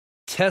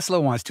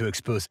Tesla wants to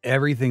expose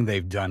everything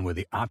they've done with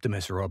the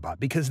Optimus robot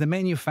because the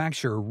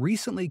manufacturer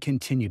recently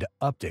continued to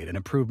update an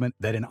improvement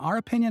that, in our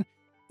opinion,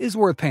 is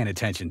worth paying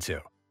attention to.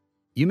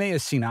 You may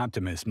have seen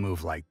Optimus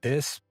move like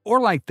this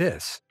or like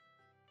this,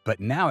 but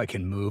now it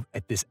can move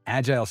at this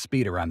agile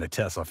speed around the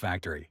Tesla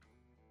factory.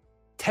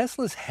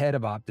 Tesla's head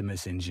of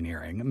Optimus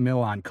engineering,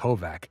 Milan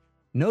Kovac,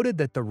 noted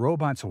that the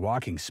robot's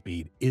walking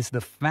speed is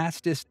the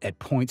fastest at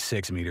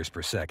 0.6 meters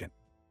per second.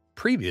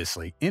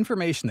 Previously,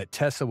 information that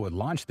Tesla would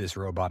launch this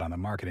robot on the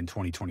market in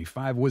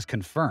 2025 was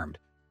confirmed,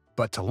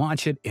 but to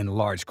launch it in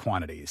large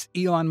quantities,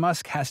 Elon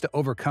Musk has to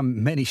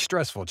overcome many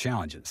stressful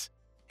challenges.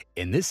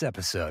 In this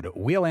episode,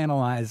 we'll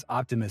analyze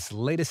Optimus'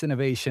 latest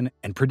innovation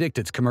and predict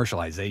its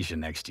commercialization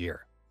next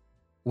year.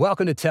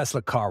 Welcome to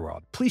Tesla Car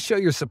World. Please show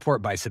your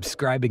support by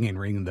subscribing and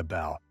ringing the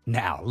bell.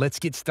 Now, let's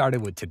get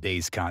started with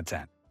today's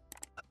content.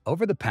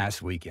 Over the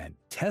past weekend,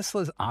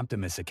 Tesla's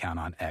Optimus account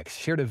on X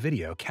shared a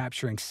video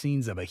capturing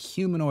scenes of a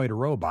humanoid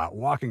robot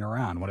walking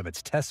around one of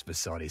its test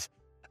facilities,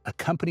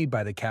 accompanied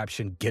by the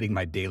caption, "Getting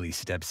my daily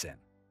steps in."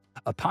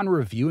 Upon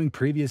reviewing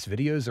previous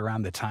videos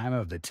around the time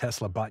of the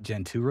Tesla Bot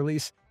Gen 2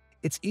 release,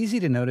 it's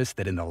easy to notice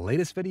that in the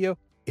latest video,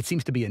 it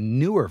seems to be a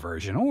newer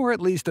version, or at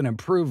least an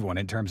improved one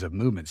in terms of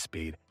movement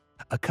speed,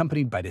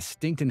 accompanied by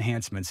distinct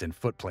enhancements in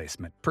foot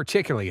placement,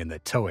 particularly in the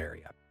toe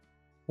area.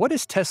 What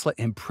has Tesla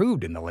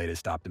improved in the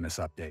latest Optimus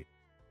update?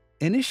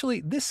 Initially,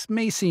 this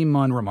may seem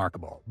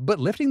unremarkable, but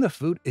lifting the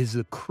foot is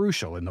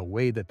crucial in the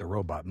way that the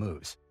robot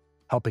moves,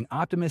 helping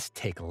Optimus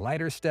take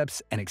lighter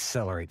steps and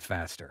accelerate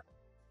faster.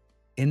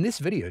 In this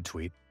video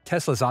tweet,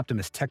 Tesla's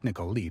Optimus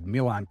technical lead,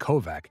 Milan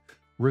Kovac,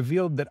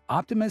 revealed that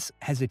Optimus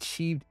has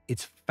achieved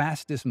its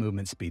fastest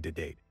movement speed to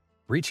date,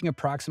 reaching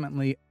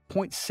approximately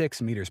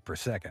 0.6 meters per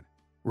second,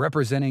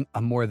 representing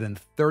a more than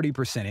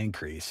 30%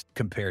 increase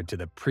compared to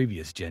the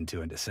previous Gen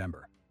 2 in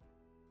December.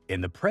 In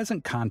the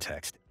present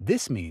context,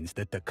 this means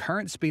that the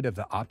current speed of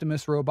the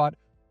Optimus robot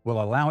will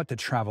allow it to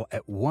travel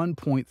at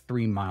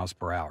 1.3 miles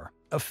per hour,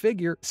 a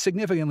figure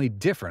significantly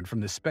different from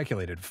the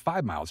speculated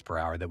 5 miles per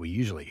hour that we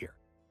usually hear.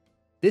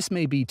 This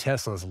may be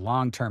Tesla's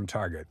long-term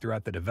target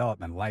throughout the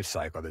development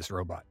lifecycle of this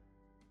robot.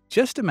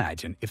 Just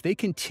imagine if they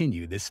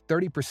continue this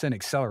 30%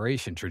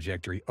 acceleration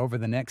trajectory over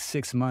the next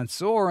 6 months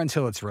or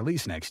until its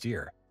release next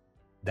year.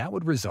 That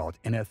would result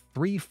in a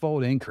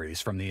threefold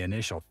increase from the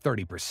initial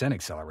 30%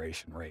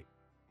 acceleration rate.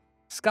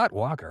 Scott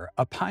Walker,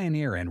 a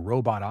pioneer in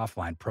robot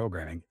offline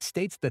programming,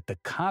 states that the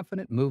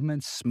confident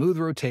movements, smooth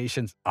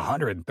rotations,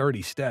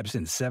 130 steps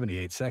in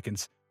 78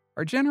 seconds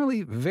are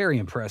generally very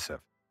impressive.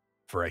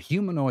 For a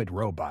humanoid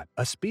robot,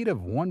 a speed of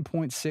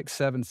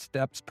 1.67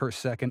 steps per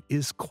second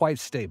is quite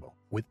stable,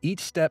 with each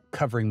step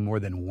covering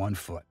more than 1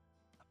 foot.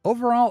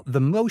 Overall,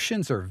 the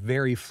motions are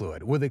very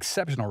fluid with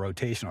exceptional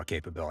rotational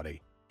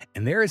capability,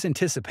 and there is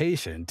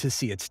anticipation to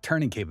see its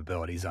turning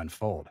capabilities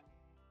unfold.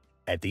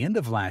 At the end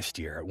of last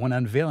year, when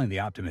unveiling the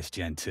Optimus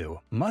Gen 2,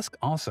 Musk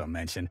also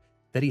mentioned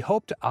that he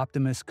hoped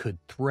Optimus could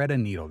thread a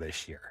needle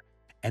this year,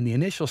 and the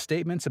initial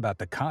statements about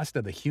the cost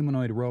of the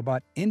humanoid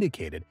robot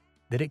indicated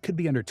that it could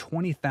be under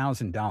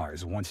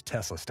 $20,000 once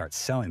Tesla starts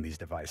selling these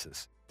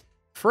devices.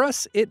 For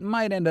us, it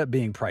might end up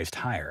being priced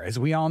higher, as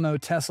we all know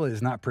Tesla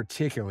is not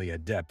particularly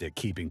adept at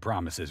keeping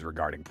promises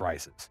regarding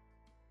prices.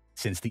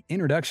 Since the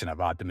introduction of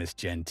Optimus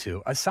Gen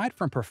 2, aside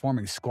from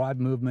performing squat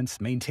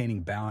movements,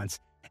 maintaining balance,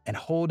 and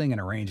holding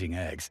and arranging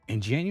eggs, in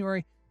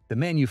January, the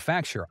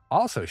manufacturer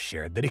also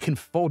shared that it can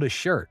fold a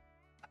shirt.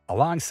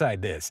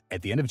 Alongside this,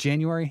 at the end of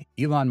January,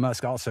 Elon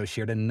Musk also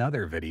shared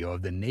another video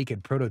of the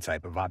naked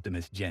prototype of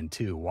Optimus Gen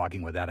 2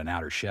 walking without an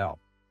outer shell.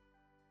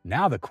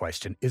 Now the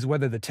question is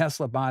whether the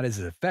Tesla bot is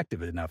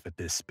effective enough at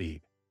this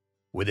speed.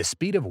 With a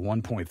speed of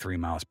 1.3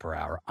 miles per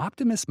hour,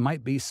 Optimus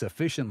might be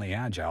sufficiently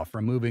agile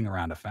for moving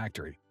around a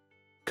factory.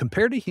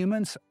 Compared to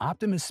humans,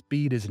 Optimus'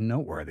 speed is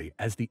noteworthy,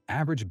 as the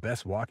average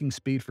best walking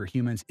speed for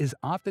humans is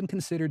often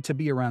considered to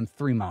be around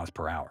 3 miles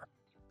per hour.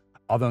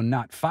 Although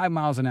not 5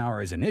 miles an hour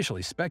as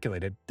initially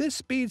speculated, this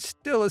speed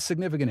still a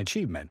significant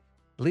achievement,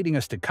 leading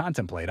us to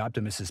contemplate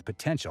Optimus'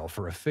 potential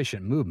for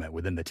efficient movement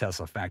within the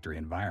Tesla factory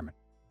environment.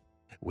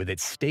 With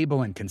its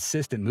stable and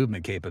consistent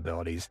movement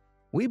capabilities,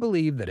 we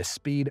believe that a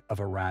speed of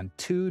around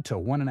 2 to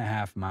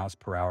 1.5 miles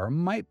per hour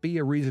might be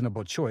a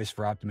reasonable choice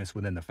for Optimus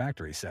within the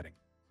factory setting.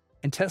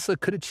 And Tesla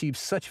could achieve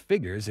such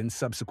figures in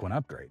subsequent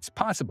upgrades,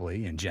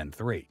 possibly in Gen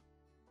 3.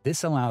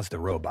 This allows the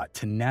robot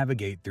to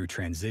navigate through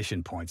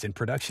transition points in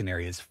production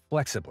areas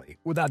flexibly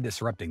without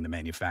disrupting the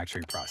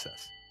manufacturing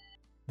process.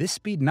 This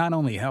speed not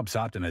only helps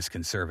Optimus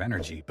conserve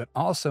energy, but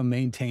also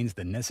maintains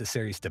the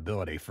necessary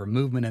stability for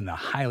movement in the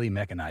highly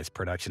mechanized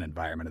production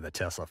environment of the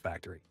Tesla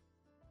factory.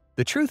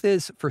 The truth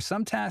is, for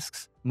some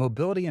tasks,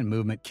 mobility and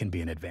movement can be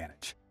an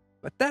advantage.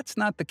 But that's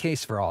not the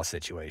case for all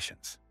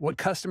situations. What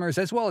customers,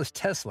 as well as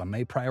Tesla,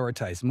 may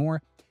prioritize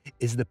more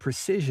is the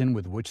precision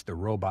with which the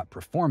robot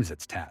performs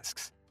its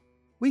tasks.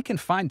 We can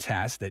find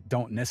tasks that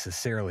don't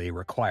necessarily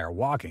require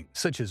walking,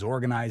 such as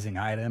organizing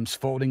items,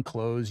 folding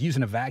clothes,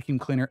 using a vacuum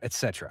cleaner,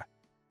 etc.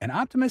 And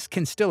Optimus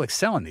can still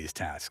excel in these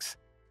tasks.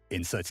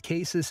 In such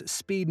cases,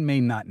 speed may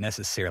not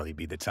necessarily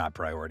be the top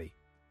priority.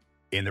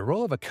 In the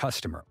role of a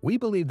customer, we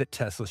believe that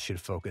Tesla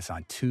should focus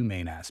on two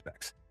main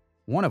aspects,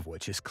 one of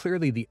which is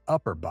clearly the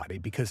upper body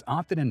because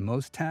often in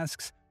most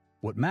tasks,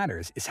 what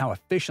matters is how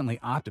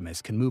efficiently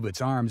Optimus can move its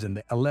arms, and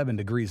the 11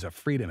 degrees of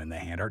freedom in the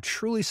hand are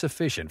truly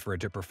sufficient for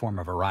it to perform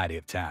a variety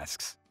of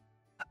tasks.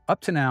 Up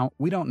to now,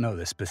 we don't know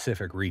the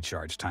specific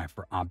recharge time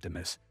for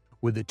Optimus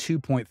with a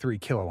 2.3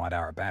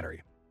 kilowatt-hour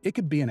battery. It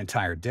could be an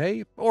entire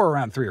day or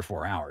around 3 or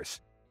 4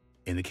 hours.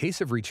 In the case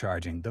of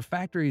recharging, the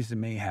factories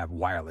may have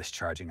wireless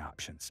charging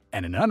options,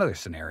 and in another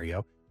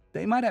scenario,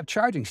 they might have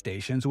charging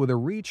stations with a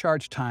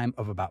recharge time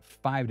of about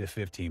 5 to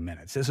 15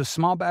 minutes, as a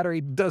small battery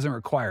doesn't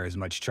require as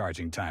much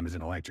charging time as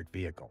an electric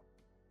vehicle.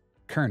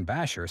 Kern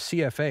Basher,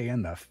 CFA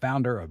and the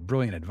founder of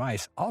Brilliant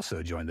Advice,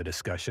 also joined the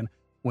discussion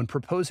when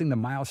proposing the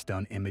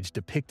milestone image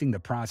depicting the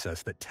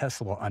process that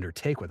Tesla will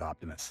undertake with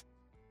Optimus.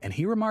 And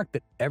he remarked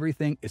that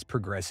everything is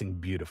progressing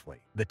beautifully.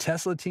 The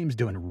Tesla team's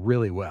doing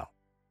really well.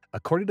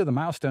 According to the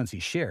milestones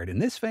he shared, in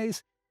this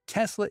phase,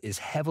 Tesla is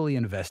heavily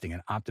investing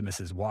in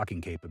Optimus's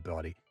walking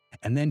capability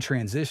and then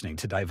transitioning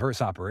to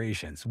diverse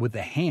operations with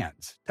the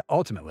hands to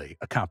ultimately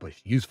accomplish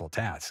useful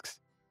tasks.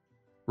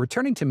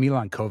 Returning to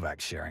Milan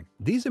Kovac's sharing,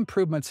 these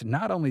improvements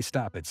not only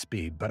stop at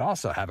speed, but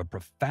also have a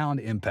profound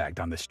impact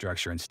on the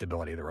structure and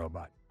stability of the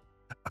robot.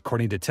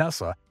 According to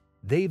Tesla,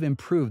 they've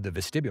improved the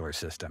vestibular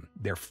system,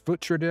 their foot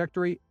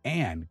trajectory,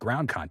 and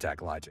ground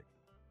contact logic.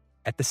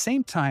 At the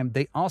same time,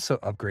 they also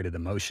upgraded the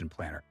motion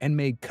planner and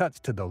made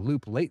cuts to the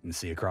loop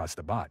latency across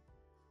the bot.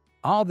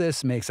 All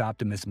this makes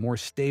Optimus more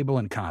stable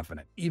and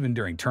confident, even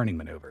during turning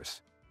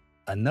maneuvers.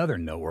 Another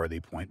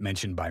noteworthy point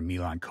mentioned by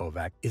Milan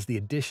Kovac is the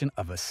addition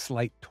of a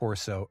slight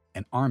torso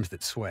and arms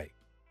that sway.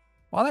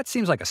 While that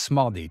seems like a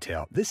small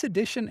detail, this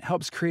addition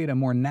helps create a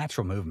more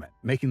natural movement,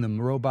 making the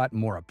robot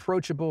more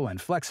approachable and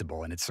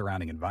flexible in its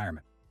surrounding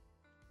environment.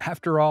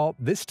 After all,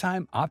 this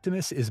time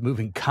Optimus is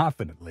moving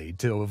confidently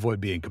to avoid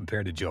being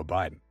compared to Joe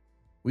Biden.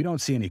 We don't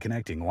see any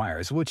connecting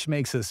wires, which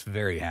makes us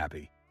very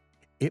happy.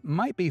 It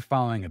might be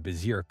following a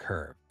Bezier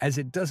curve, as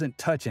it doesn't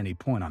touch any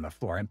point on the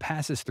floor and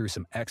passes through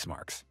some X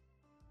marks.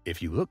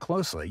 If you look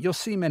closely, you'll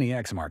see many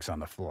X marks on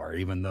the floor,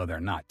 even though they're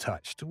not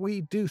touched.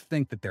 We do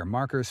think that they're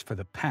markers for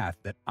the path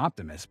that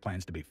Optimus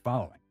plans to be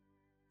following.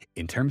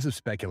 In terms of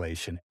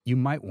speculation, you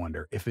might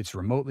wonder if it's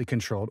remotely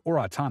controlled or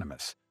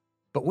autonomous,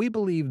 but we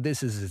believe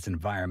this is its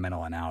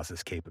environmental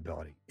analysis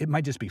capability. It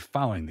might just be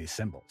following these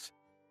symbols.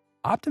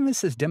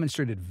 Optimus has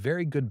demonstrated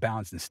very good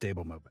balance and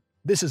stable movement.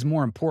 This is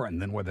more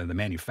important than whether the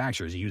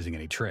manufacturer is using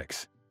any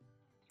tricks.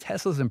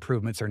 Tesla's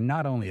improvements are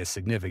not only a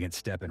significant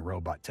step in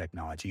robot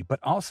technology, but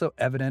also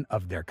evident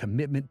of their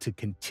commitment to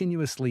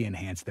continuously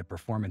enhance the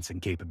performance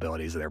and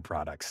capabilities of their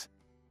products.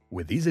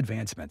 With these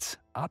advancements,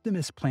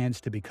 Optimus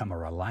plans to become a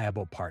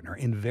reliable partner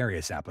in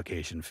various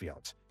application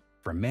fields,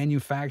 from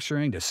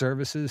manufacturing to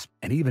services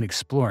and even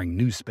exploring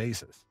new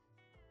spaces.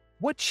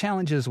 What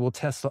challenges will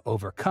Tesla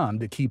overcome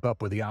to keep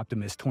up with the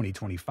Optimus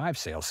 2025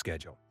 sales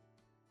schedule?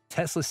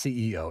 Tesla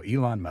CEO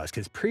Elon Musk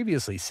has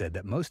previously said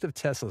that most of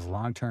Tesla's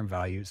long-term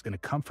value is going to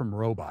come from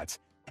robots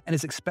and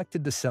is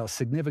expected to sell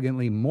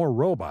significantly more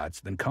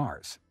robots than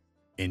cars.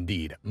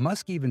 Indeed,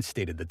 Musk even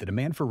stated that the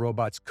demand for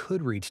robots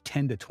could reach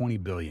 10 to 20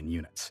 billion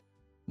units,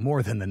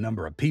 more than the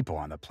number of people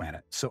on the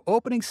planet. So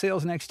opening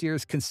sales next year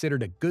is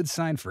considered a good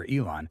sign for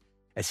Elon,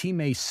 as he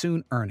may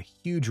soon earn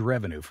huge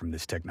revenue from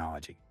this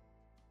technology.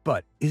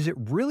 But is it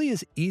really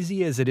as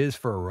easy as it is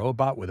for a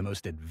robot with the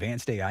most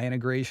advanced AI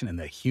integration in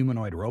the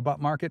humanoid robot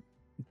market?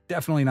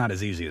 Definitely not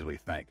as easy as we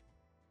think.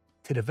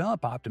 To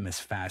develop Optimus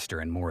faster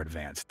and more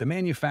advanced, the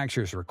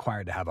manufacturer is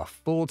required to have a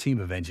full team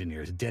of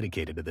engineers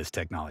dedicated to this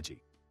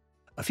technology.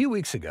 A few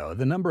weeks ago,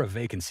 the number of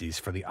vacancies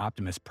for the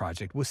Optimus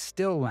project was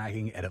still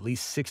lagging at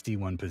least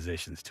 61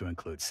 positions to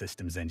include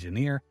systems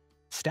engineer,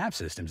 staff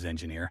systems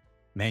engineer,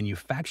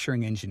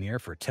 manufacturing engineer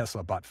for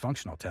Tesla bot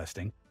functional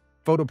testing,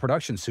 photo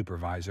production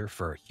supervisor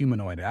for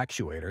humanoid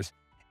actuators,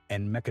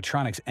 and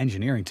mechatronics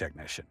engineering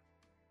technician.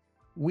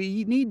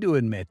 We need to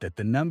admit that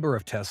the number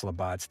of Tesla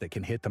bots that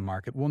can hit the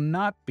market will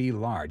not be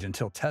large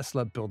until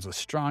Tesla builds a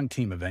strong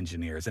team of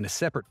engineers in a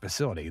separate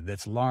facility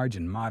that's large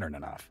and modern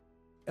enough,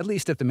 at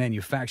least if the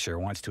manufacturer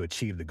wants to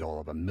achieve the goal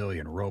of 1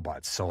 million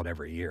robots sold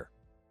every year.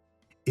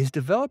 Is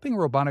developing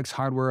robotics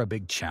hardware a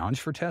big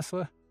challenge for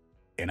Tesla?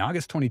 In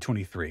August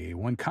 2023,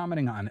 when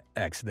commenting on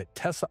X that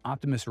Tesla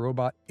Optimus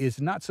robot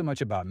is not so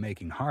much about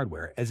making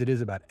hardware as it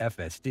is about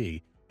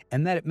FSD,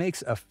 and that it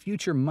makes a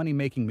future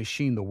money-making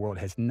machine the world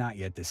has not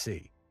yet to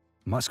see,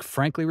 Musk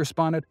frankly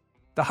responded,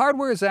 "The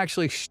hardware is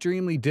actually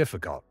extremely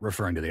difficult,"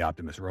 referring to the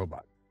Optimus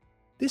robot.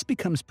 This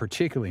becomes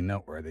particularly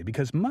noteworthy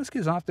because Musk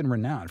is often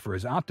renowned for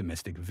his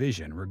optimistic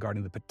vision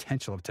regarding the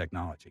potential of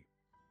technology.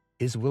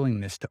 His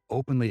willingness to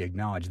openly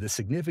acknowledge the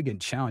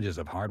significant challenges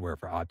of hardware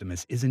for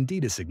Optimus is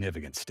indeed a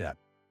significant step,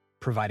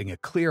 providing a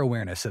clear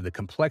awareness of the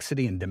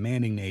complexity and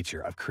demanding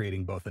nature of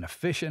creating both an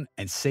efficient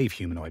and safe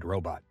humanoid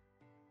robot.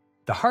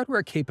 The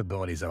hardware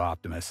capabilities of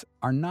Optimus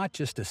are not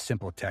just a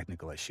simple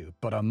technical issue,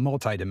 but a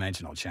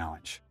multidimensional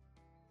challenge.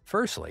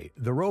 Firstly,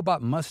 the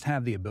robot must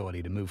have the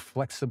ability to move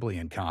flexibly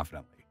and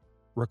confidently.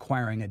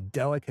 requiring a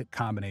delicate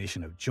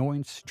combination of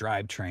joints,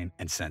 drivetrain,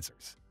 and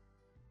sensors.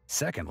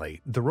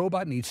 Secondly, the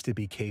robot needs to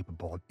be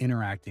capable of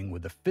interacting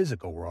with the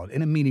physical world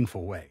in a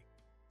meaningful way,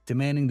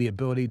 demanding the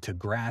ability to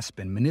grasp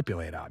and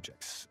manipulate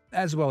objects,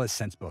 as well as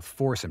sense both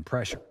force and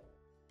pressure.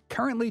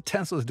 Currently,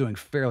 Tesla is doing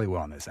fairly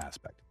well in this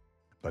aspect,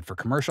 but for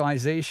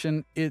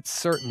commercialization, it's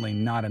certainly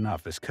not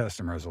enough, as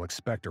customers will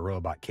expect a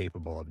robot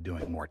capable of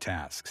doing more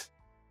tasks.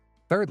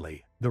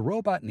 Thirdly, the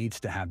robot needs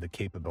to have the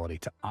capability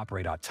to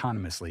operate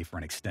autonomously for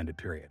an extended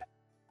period.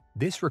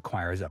 This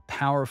requires a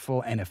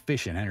powerful and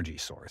efficient energy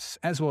source,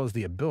 as well as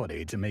the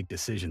ability to make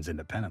decisions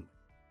independently.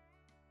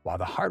 While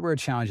the hardware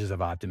challenges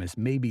of Optimus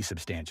may be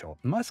substantial,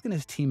 Musk and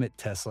his team at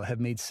Tesla have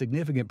made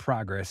significant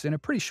progress in a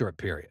pretty short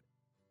period.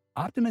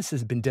 Optimus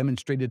has been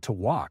demonstrated to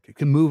walk, it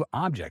can move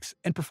objects,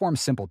 and perform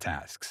simple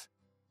tasks.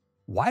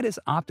 Why does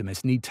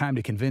Optimus need time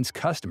to convince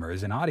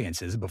customers and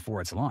audiences before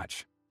its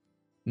launch?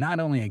 Not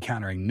only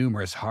encountering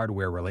numerous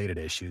hardware-related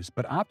issues,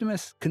 but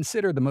Optimus,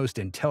 considered the most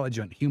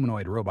intelligent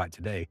humanoid robot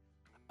today,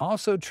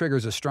 also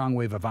triggers a strong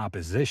wave of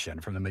opposition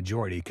from the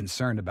majority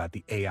concerned about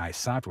the AI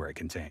software it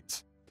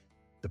contains.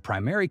 The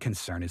primary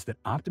concern is that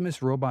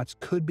Optimus robots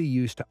could be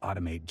used to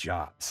automate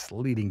jobs,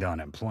 leading to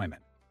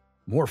unemployment.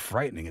 More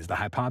frightening is the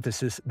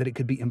hypothesis that it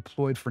could be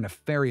employed for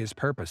nefarious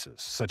purposes,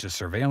 such as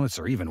surveillance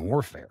or even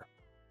warfare.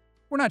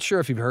 We're not sure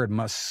if you've heard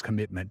Musk's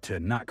commitment to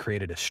not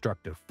create a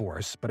destructive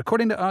force, but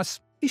according to us,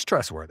 he's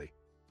trustworthy.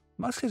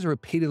 Musk has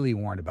repeatedly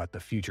warned about the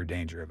future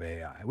danger of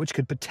AI, which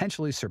could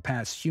potentially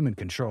surpass human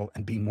control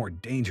and be more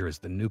dangerous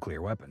than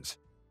nuclear weapons.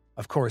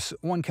 Of course,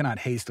 one cannot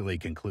hastily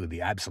conclude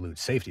the absolute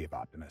safety of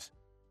Optimus,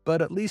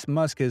 but at least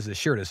Musk has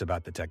assured us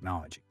about the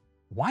technology.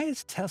 Why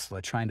is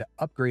Tesla trying to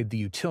upgrade the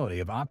utility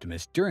of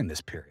Optimus during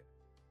this period?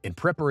 In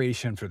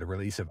preparation for the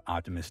release of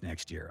Optimus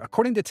next year,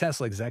 according to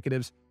Tesla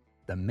executives,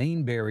 the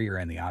main barrier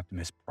in the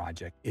Optimus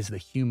project is the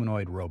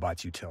humanoid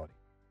robot's utility.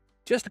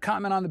 Just to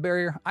comment on the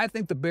barrier, I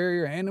think the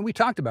barrier, and we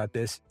talked about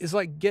this, is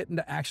like getting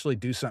to actually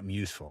do something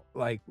useful.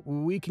 Like,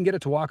 we can get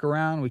it to walk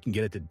around, we can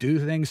get it to do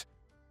things,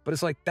 but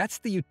it's like, that's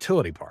the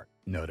utility part,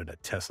 noted a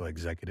Tesla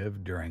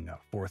executive during a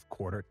fourth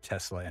quarter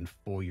Tesla and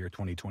full year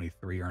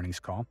 2023 earnings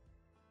call.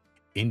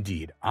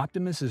 Indeed,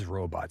 Optimus's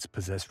robots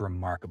possess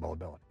remarkable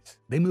abilities.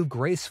 They move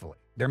gracefully.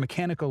 Their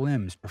mechanical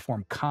limbs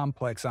perform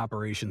complex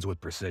operations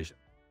with precision.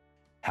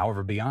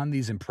 However, beyond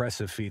these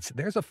impressive feats,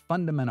 there's a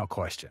fundamental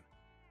question.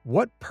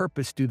 What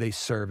purpose do they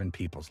serve in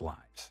people's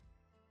lives?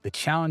 The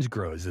challenge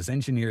grows as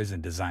engineers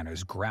and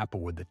designers grapple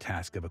with the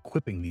task of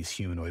equipping these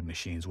humanoid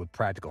machines with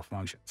practical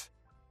functions.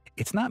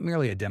 It's not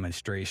merely a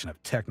demonstration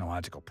of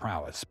technological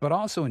prowess, but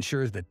also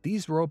ensures that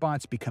these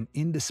robots become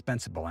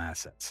indispensable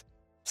assets,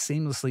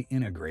 seamlessly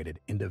integrated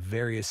into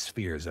various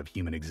spheres of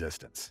human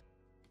existence.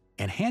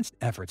 Enhanced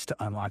efforts to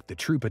unlock the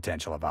true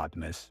potential of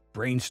Optimus,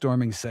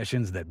 brainstorming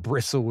sessions that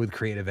bristle with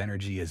creative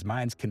energy as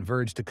minds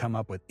converge to come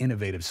up with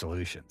innovative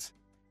solutions.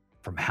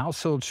 From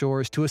household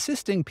chores to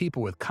assisting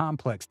people with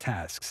complex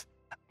tasks,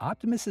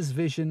 Optimus's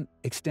vision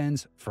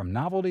extends from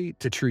novelty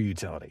to true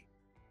utility.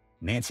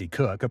 Nancy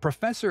Cook, a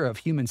professor of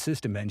human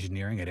system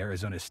engineering at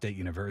Arizona State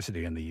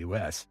University in the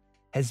U.S.,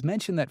 has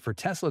mentioned that for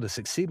Tesla to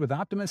succeed with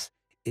Optimus,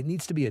 it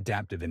needs to be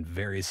adaptive in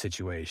various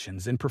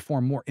situations and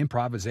perform more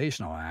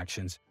improvisational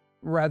actions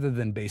rather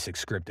than basic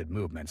scripted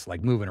movements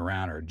like moving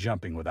around or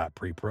jumping without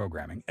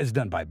pre-programming, as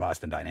done by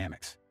Boston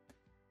Dynamics.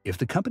 If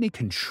the company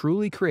can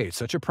truly create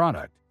such a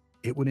product,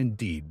 it would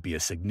indeed be a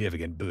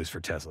significant boost for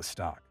Tesla's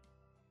stock.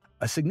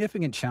 A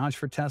significant challenge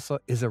for Tesla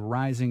is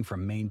arising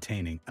from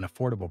maintaining an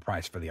affordable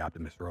price for the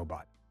Optimus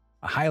robot,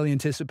 a highly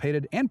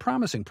anticipated and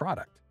promising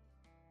product.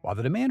 While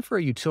the demand for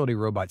a utility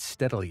robot is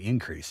steadily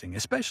increasing,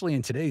 especially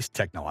in today's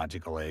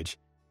technological age,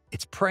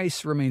 its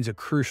price remains a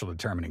crucial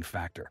determining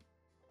factor.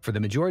 For the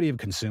majority of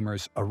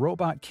consumers, a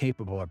robot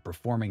capable of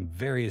performing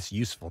various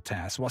useful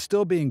tasks while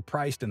still being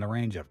priced in the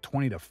range of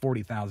 $20,000 to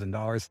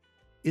 $40,000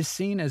 is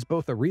seen as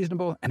both a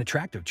reasonable and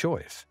attractive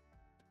choice.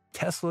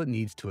 Tesla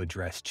needs to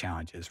address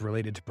challenges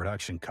related to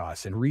production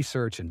costs and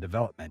research and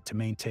development to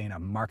maintain a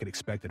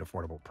market-expected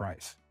affordable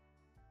price.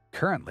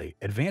 Currently,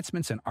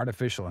 advancements in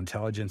artificial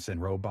intelligence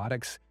and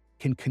robotics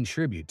can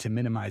contribute to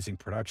minimizing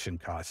production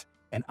costs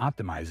and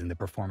optimizing the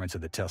performance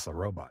of the Tesla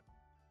robot.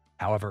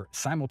 However,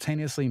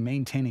 simultaneously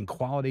maintaining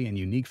quality and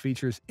unique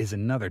features is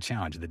another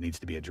challenge that needs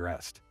to be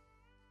addressed.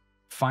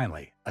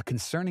 Finally, a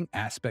concerning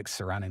aspect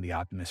surrounding the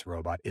Optimus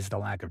robot is the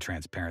lack of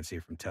transparency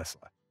from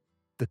Tesla.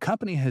 The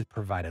company has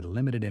provided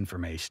limited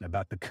information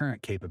about the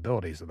current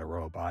capabilities of the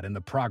robot and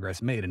the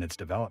progress made in its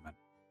development.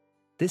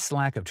 This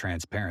lack of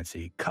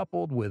transparency,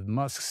 coupled with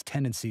Musk's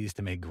tendencies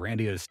to make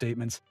grandiose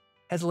statements,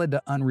 has led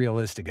to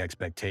unrealistic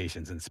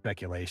expectations and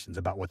speculations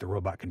about what the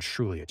robot can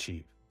truly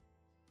achieve.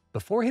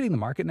 Before hitting the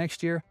market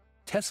next year,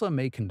 Tesla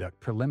may conduct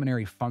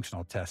preliminary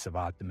functional tests of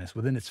Optimus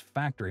within its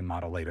factory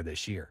model later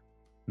this year.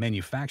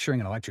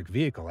 Manufacturing and electric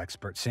vehicle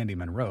expert Sandy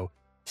Munro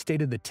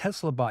stated the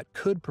Tesla bot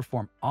could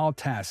perform all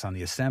tasks on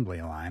the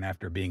assembly line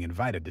after being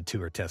invited to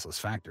tour Tesla's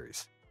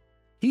factories.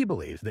 He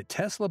believes that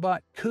Tesla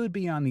bot could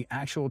be on the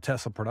actual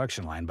Tesla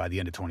production line by the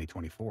end of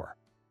 2024.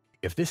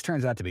 If this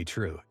turns out to be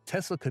true,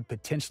 Tesla could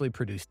potentially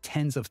produce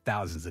tens of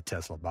thousands of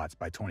Tesla bots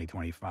by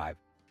 2025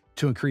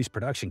 to increase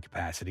production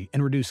capacity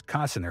and reduce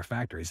costs in their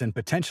factories and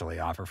potentially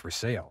offer for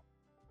sale.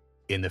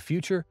 In the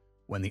future,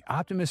 when the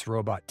Optimus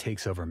robot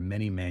takes over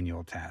many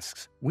manual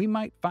tasks, we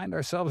might find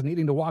ourselves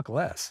needing to walk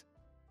less.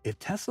 If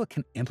Tesla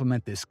can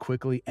implement this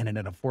quickly and at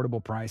an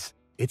affordable price,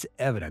 it's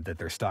evident that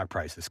their stock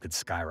prices could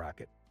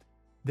skyrocket.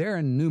 There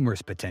are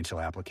numerous potential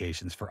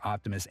applications for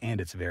Optimus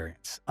and its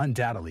variants,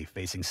 undoubtedly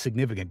facing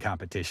significant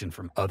competition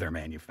from other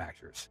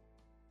manufacturers.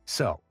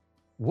 So,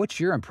 what's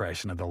your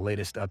impression of the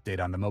latest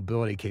update on the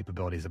mobility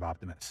capabilities of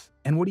Optimus?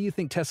 And what do you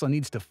think Tesla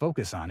needs to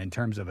focus on in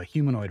terms of a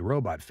humanoid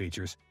robot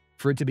features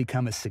for it to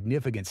become a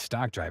significant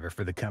stock driver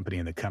for the company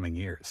in the coming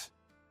years?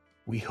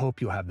 We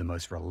hope you'll have the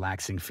most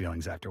relaxing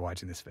feelings after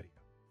watching this video.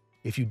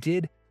 If you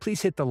did,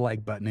 please hit the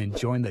like button and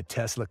join the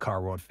Tesla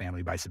Car World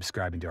family by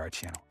subscribing to our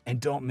channel. And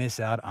don't miss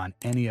out on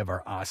any of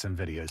our awesome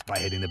videos by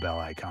hitting the bell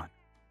icon.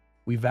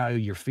 We value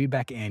your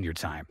feedback and your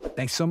time.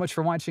 Thanks so much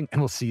for watching,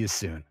 and we'll see you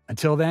soon.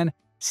 Until then,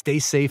 stay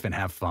safe and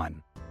have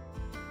fun.